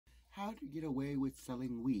How to get away with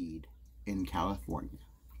selling weed in California.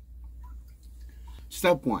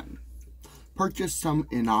 Step 1. Purchase some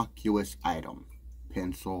innocuous item.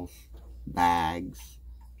 Pencils, bags,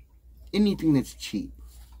 anything that's cheap.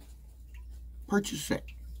 Purchase it.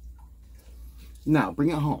 Now bring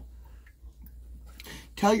it home.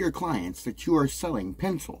 Tell your clients that you are selling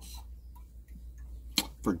pencils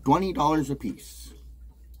for $20 a piece.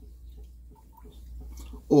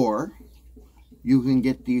 Or you can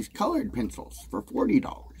get these colored pencils for $40.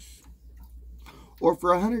 Or for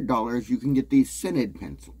 $100, you can get these scented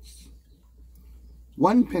pencils.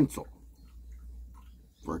 One pencil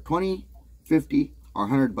for $20, $50, or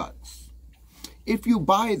 $100. If you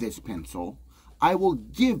buy this pencil, I will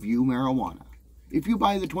give you marijuana. If you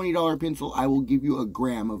buy the $20 pencil, I will give you a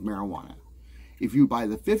gram of marijuana. If you buy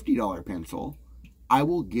the $50 pencil, I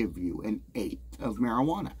will give you an eighth of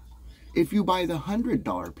marijuana. If you buy the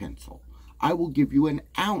 $100 pencil, I will give you an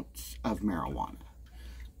ounce of marijuana.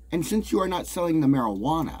 And since you are not selling the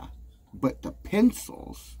marijuana, but the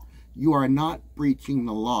pencils, you are not breaching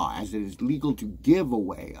the law, as it is legal to give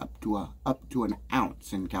away up to an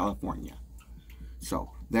ounce in California.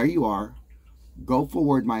 So there you are. Go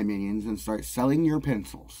forward, my minions, and start selling your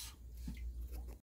pencils.